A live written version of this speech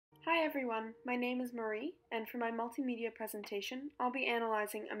Hi everyone, my name is Marie, and for my multimedia presentation, I'll be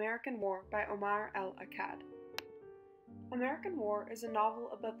analyzing American War by Omar Akkad. American War is a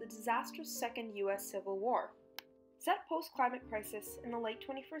novel about the disastrous Second U.S. Civil War. Set post-climate crisis in the late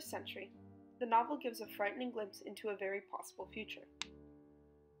 21st century, the novel gives a frightening glimpse into a very possible future.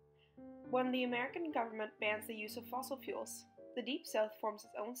 When the American government bans the use of fossil fuels, the Deep South forms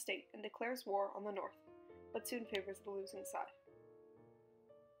its own state and declares war on the North, but soon favors the losing side.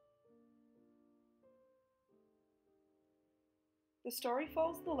 The story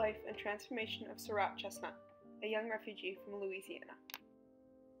follows the life and transformation of Surratt Chestnut, a young refugee from Louisiana.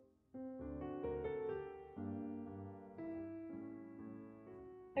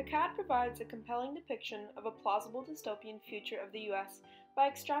 Akkad provides a compelling depiction of a plausible dystopian future of the U.S. by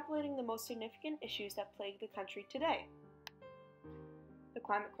extrapolating the most significant issues that plague the country today: the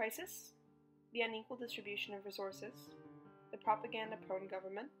climate crisis, the unequal distribution of resources, the propaganda-prone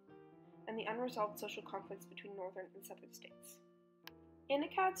government, and the unresolved social conflicts between northern and southern states. In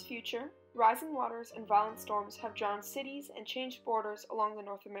Akkad's future, rising waters and violent storms have drowned cities and changed borders along the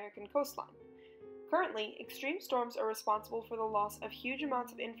North American coastline. Currently, extreme storms are responsible for the loss of huge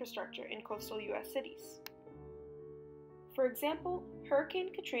amounts of infrastructure in coastal U.S. cities. For example,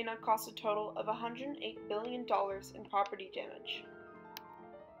 Hurricane Katrina cost a total of $108 billion in property damage.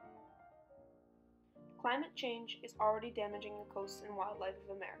 Climate change is already damaging the coasts and wildlife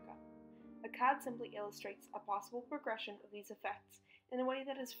of America. Akkad simply illustrates a possible progression of these effects in a way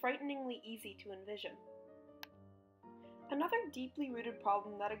that is frighteningly easy to envision. Another deeply rooted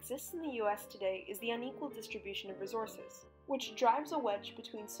problem that exists in the US today is the unequal distribution of resources, which drives a wedge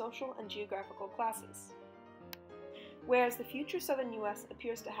between social and geographical classes. Whereas the future southern US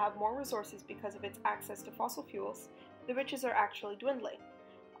appears to have more resources because of its access to fossil fuels, the riches are actually dwindling,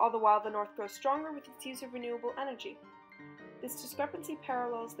 all the while the North grows stronger with its use of renewable energy. This discrepancy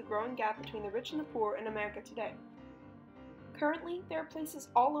parallels the growing gap between the rich and the poor in America today. Currently, there are places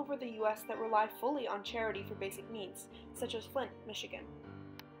all over the U.S. that rely fully on charity for basic needs, such as Flint, Michigan.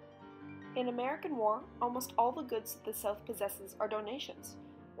 In American War, almost all the goods that the South possesses are donations,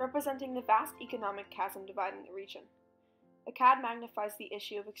 representing the vast economic chasm dividing the region. Akkad magnifies the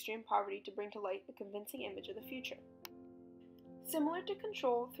issue of extreme poverty to bring to light a convincing image of the future. Similar to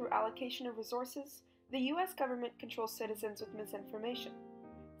control through allocation of resources, the U.S. government controls citizens with misinformation.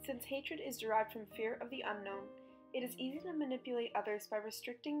 Since hatred is derived from fear of the unknown, it is easy to manipulate others by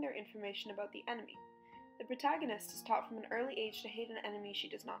restricting their information about the enemy. The protagonist is taught from an early age to hate an enemy she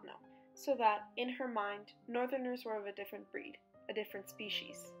does not know, so that, in her mind, Northerners were of a different breed, a different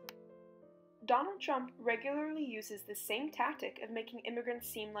species. Donald Trump regularly uses the same tactic of making immigrants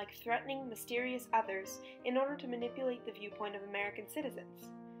seem like threatening, mysterious others in order to manipulate the viewpoint of American citizens.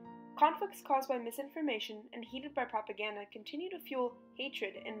 Conflicts caused by misinformation and heated by propaganda continue to fuel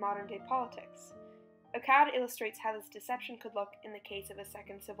hatred in modern-day politics. Akkad illustrates how this deception could look in the case of a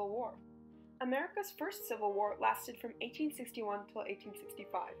second civil war. America's first civil war lasted from 1861 till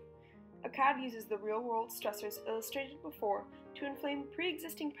 1865. Akkad uses the real-world stressors illustrated before to inflame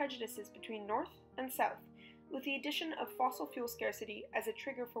pre-existing prejudices between North and South, with the addition of fossil fuel scarcity as a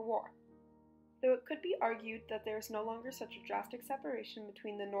trigger for war. Though it could be argued that there is no longer such a drastic separation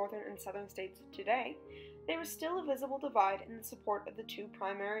between the northern and southern states today, there is still a visible divide in the support of the two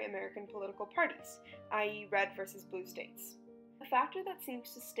primary American political parties, i.e. red versus blue states. A factor that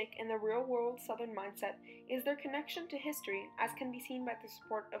seems to stick in the real-world southern mindset is their connection to history, as can be seen by the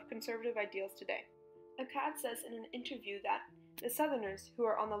support of conservative ideals today. Akkad says in an interview that the Southerners, who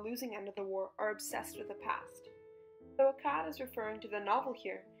are on the losing end of the war, are obsessed with the past. Though Akkad is referring to the novel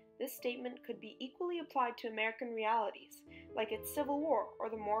here, this statement could be equally applied to American realities, like its Civil War or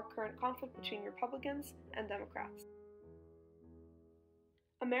the more current conflict between Republicans and Democrats.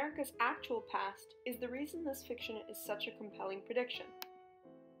 America's actual past is the reason this fiction is such a compelling prediction.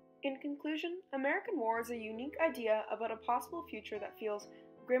 In conclusion, American War is a unique idea about a possible future that feels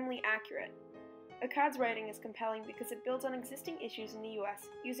grimly accurate. Akkad's writing is compelling because it builds on existing issues in the US,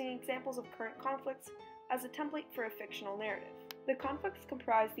 using examples of current conflicts as a template for a fictional narrative. The conflicts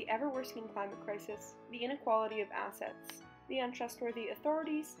comprise the ever-worsening climate crisis, the inequality of assets, the untrustworthy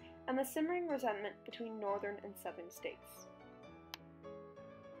authorities, and the simmering resentment between northern and southern states.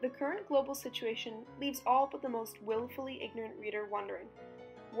 The current global situation leaves all but the most willfully ignorant reader wondering,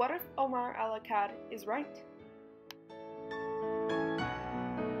 what if Omar Akkad is right?